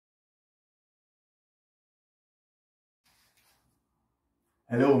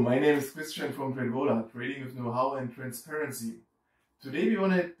Hello, my name is Christian from TradeVola, trading with know-how and transparency. Today we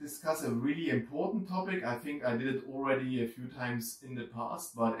want to discuss a really important topic. I think I did it already a few times in the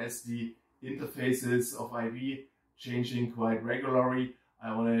past, but as the interfaces of IB changing quite regularly,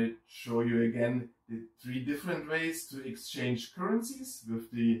 I want to show you again the 3 different ways to exchange currencies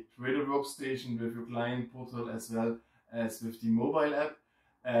with the Trader Workstation, with your client portal, as well as with the mobile app.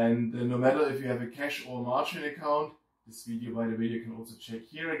 And no matter if you have a cash or margin account, this video, by the way, you can also check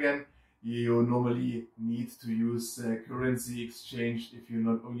here again. You normally need to use currency exchange if you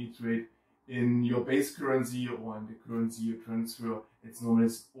not only trade in your base currency or in the currency you transfer. It's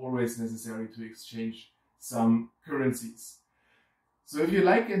always necessary to exchange some currencies. So if you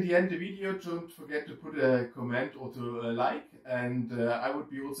like in the end the video, don't forget to put a comment or to like, and I would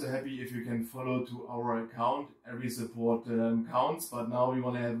be also happy if you can follow to our account. Every support counts, but now we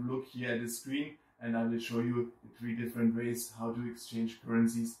want to have a look here at the screen, and I will show you the 3 different ways how to exchange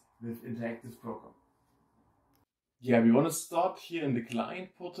currencies with Interactive Broker. Yeah, we want to start here in the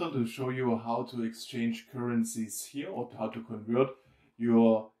client portal to show you how to exchange currencies here, or how to convert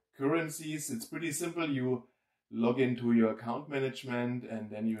your currencies. It's pretty simple. You log into your account management,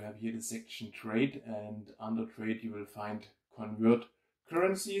 and then you have here the section trade, and under trade you will find convert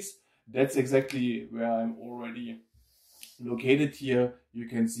currencies. That's exactly where I'm already located here. You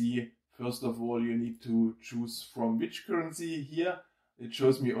can see, first of all, you need to choose from which currency. Here it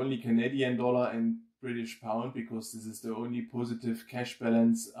shows me only Canadian dollar and British pound, because this is the only positive cash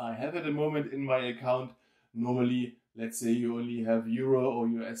balance I have at the moment in my account. Normally, let's say you only have euro or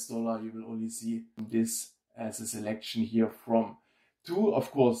US dollar, you will only see this as a selection here from 2. Of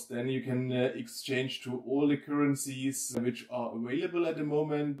course, then you can exchange to all the currencies which are available at the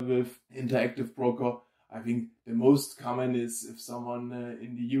moment with Interactive Broker. I think the most common is if someone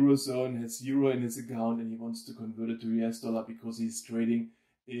in the Eurozone has euro in his account and he wants to convert it to US dollar because he's trading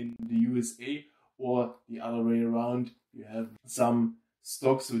in the USA, or the other way around, you have some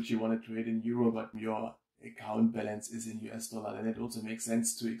stocks which you want to trade in euro but your account balance is in US dollar. Then it also makes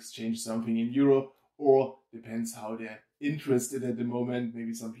sense to exchange something in euro, or depends how they're interested at the moment.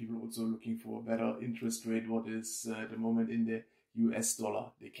 Maybe some people also looking for a better interest rate, what is at the moment in the US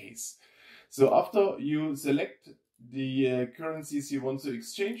dollar the case. So after you select the currencies you want to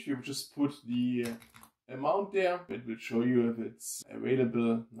exchange, you just put the amount there. It will show you if it's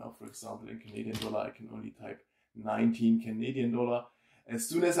available. Now, for example, in Canadian dollar, I can only type 19 Canadian dollar. As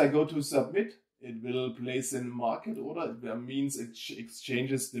soon as I go to submit, it will place in market order. That means it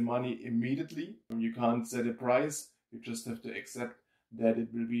exchanges the money immediately. You can't set a price. You just have to accept that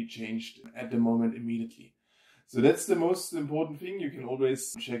it will be changed at the moment immediately. So that's the most important thing. You can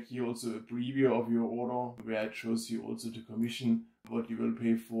always check here also a preview of your order, where it shows you also the commission, what you will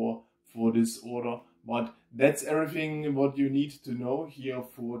pay for this order. But that's everything what you need to know here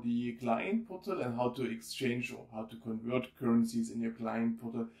for the client portal and how to exchange or how to convert currencies in your client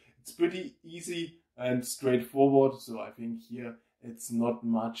portal. It's pretty easy and straightforward, so I think here it's not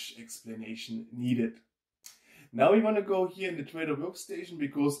much explanation needed. Now we want to go here in the Trader Workstation,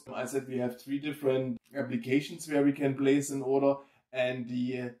 because I said we have 3 different applications where we can place an order, and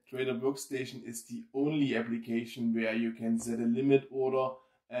the Trader Workstation is the only application where you can set a limit order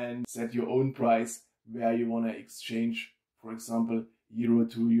and set your own price where you want to exchange, for example, euro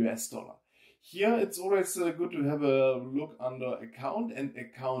to US dollar. Here it's always good to have a look under account and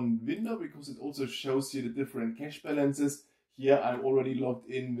account window, because it also shows you the different cash balances. Here I'm already logged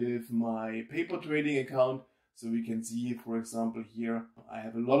in with my paper trading account. So we can see, for example, here I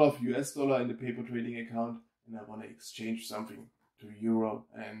have a lot of US dollar in the paper trading account, and I want to exchange something to euro,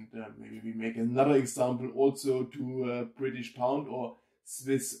 and maybe we make another example also to British pound or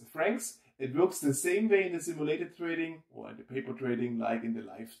Swiss francs. It works the same way in the simulated trading or in the paper trading like in the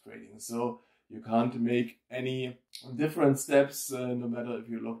live trading. So you can't make any different steps no matter if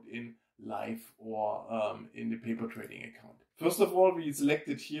you're logged in live or in the paper trading account. First of all, we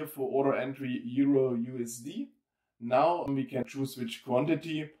selected here for order entry Euro USD. Now we can choose which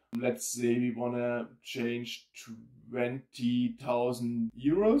quantity. Let's say we want to change 20,000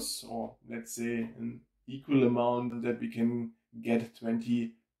 euros, or let's say an equal amount that we can get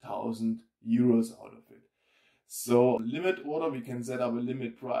 20,000 euros out of it. So limit order, we can set up a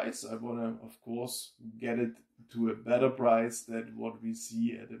limit price. I want to, of course, get it to a better price than what we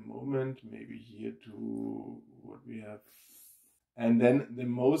see at the moment. Maybe here to what we have. And then the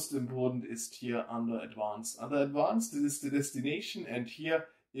most important is here under advanced. Under advanced, this is the destination. And here,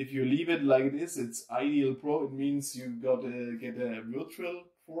 if you leave it like it is, it's Ideal Pro. It means you got to get a virtual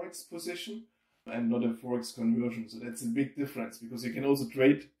Forex position and not a Forex conversion. So that's a big difference, because you can also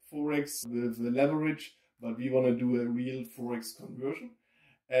trade Forex with the leverage, but we want to do a real Forex conversion.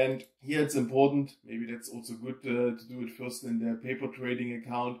 And here it's important, maybe that's also good to do it first in the paper trading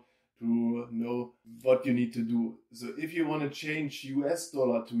account to know what you need to do. So if you want to change US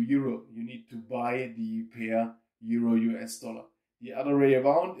dollar to euro, you need to buy the pair euro US dollar. The other way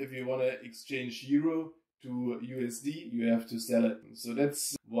around, if you want to exchange euro to USD, you have to sell it. So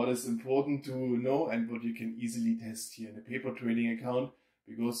that's what is important to know and what you can easily test here in the paper trading account,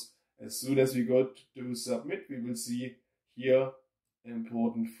 because as soon as we go to submit, we will see here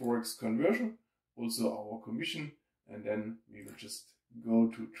important forex conversion, also our commission, and then we will just go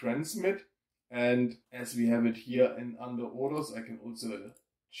to transmit. And as we have it here in under orders, I can also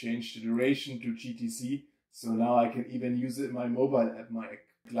change the duration to GTC. So now I can even use it in my mobile app, my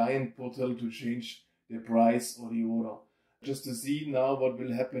client portal, to change the price or the order. Just to see now what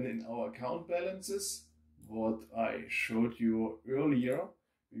will happen in our account balances, what I showed you earlier,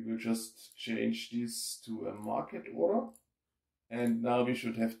 we will just change this to a market order. And now we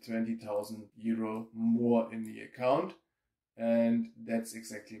should have 20,000 euro more in the account. And that's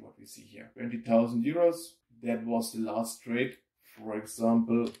exactly what we see here. 20,000 euros, that was the last trade. For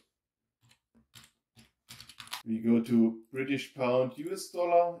example, we go to British pound US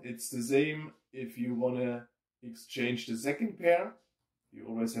dollar. It's the same. If you want to exchange the second pair, you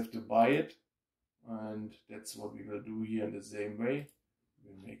always have to buy it. And that's what we will do here in the same way.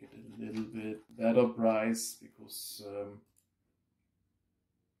 We'll make it a little bit better price because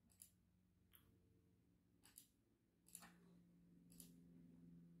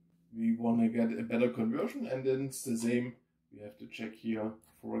we want to get a better conversion, and then it's the same. We have to check here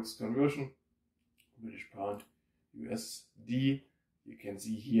forex conversion, British pound USD. You can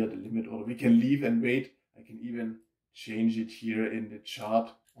see here the limit order. We can leave and wait. I can even change it here in the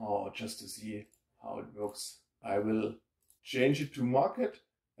chart, or just to see how it works. I will change it to market,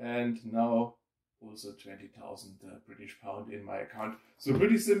 and now also 20,000 British pound in my account. So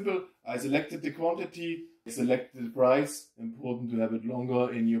pretty simple. I selected the quantity, selected the price. Important to have it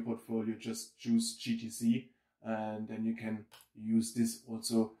longer in your portfolio. Just choose GTC, and then you can use this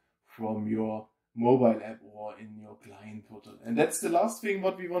also from your mobile app or in your client portal. And that's the last thing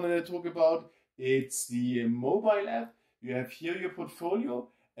what we wanted to talk about. It's the mobile app. You have here your portfolio,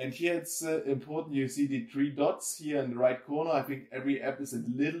 and here it's important. You see the 3 dots here in the right corner. I think every app is a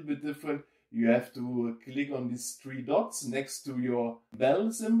little bit different. You have to click on these 3 dots next to your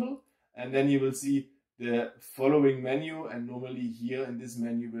bell symbol, and then you will see the following menu. And normally here in this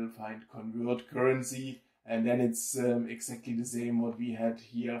menu you will find convert currency, and then it's exactly the same what we had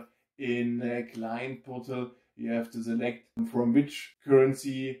here in client portal. You have to select from which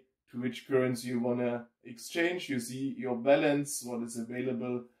currency to which currency you want to exchange. You see your balance, what is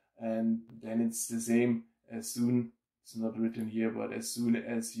available, and then it's the same as soon. It's not written here, but as soon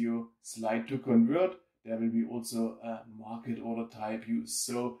as you slide to convert, there will be also a market order type used.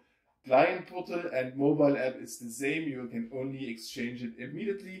 So client portal and mobile app is the same. You can only exchange it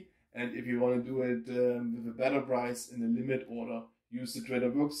immediately. And if you want to do it with a better price in a limit order, use the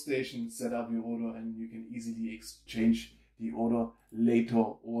trader workstation, set up your order, and you can easily exchange the order later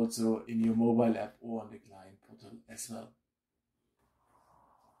also in your mobile app or on the client portal as well.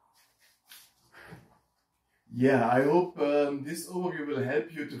 Yeah, I hope this overview will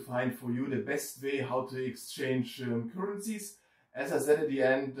help you to find for you the best way how to exchange currencies. As I said at the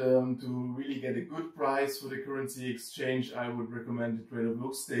end, to really get a good price for the currency exchange, I would recommend the Trader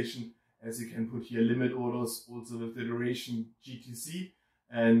Workstation, as you can put here limit orders also with the duration GTC,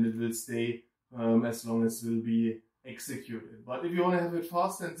 and it will stay as long as will be executed. But if you want to have it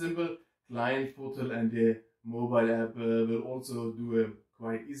fast and simple, client portal and the mobile app will also do a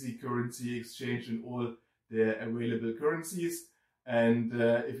quite easy currency exchange in all the available currencies. And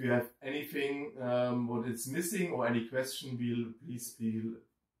if you have anything what is missing or any question, please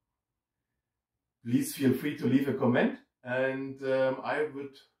feel free to leave a comment. And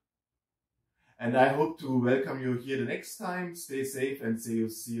I hope to welcome you here the next time. Stay safe and see you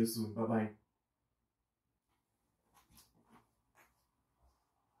soon. Bye bye.